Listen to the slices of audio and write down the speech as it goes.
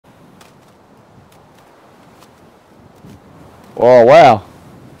Oh, wow.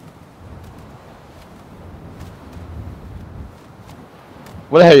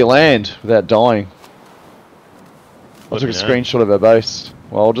 Wonder how you land without dying. I Let took a me know. screenshot of our base.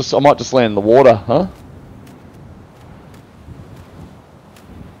 Well, I might just land in the water, huh?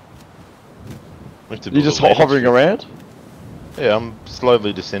 We have to You build a just landing hovering strip. around? Yeah, I'm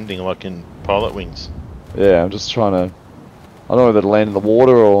slowly descending like in pilot wings. Yeah, I'm just trying to... I don't know whether to land in the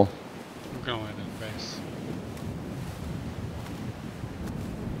water or... I'm gonna land in base.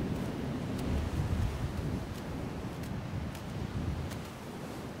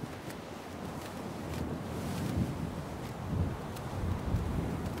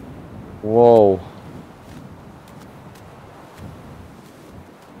 Whoa.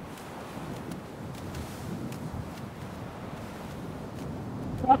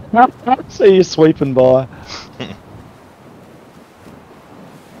 See you sweeping by.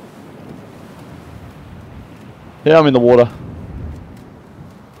 Yeah, I'm in the water.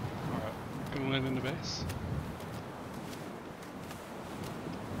 Alright, gonna land in the base.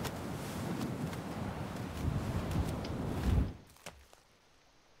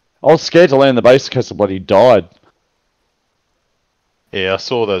 I was scared to land in the base in case somebody died. Yeah, I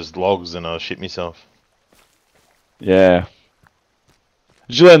saw those logs and I shit myself. Yeah.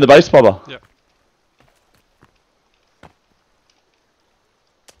 Did you land in the base, Bubba? Yep.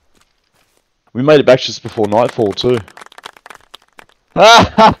 We made it back just before nightfall too.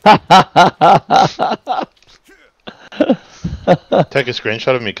 Take a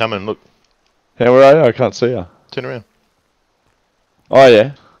screenshot of me coming. Look, How are you? I can't see you. turn around. Oh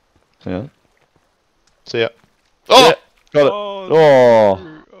yeah. Yeah. See ya. Yeah. Oh! Got it. Oh, Oh.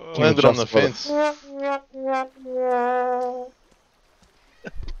 no. King of Landed on the Just got it. fence.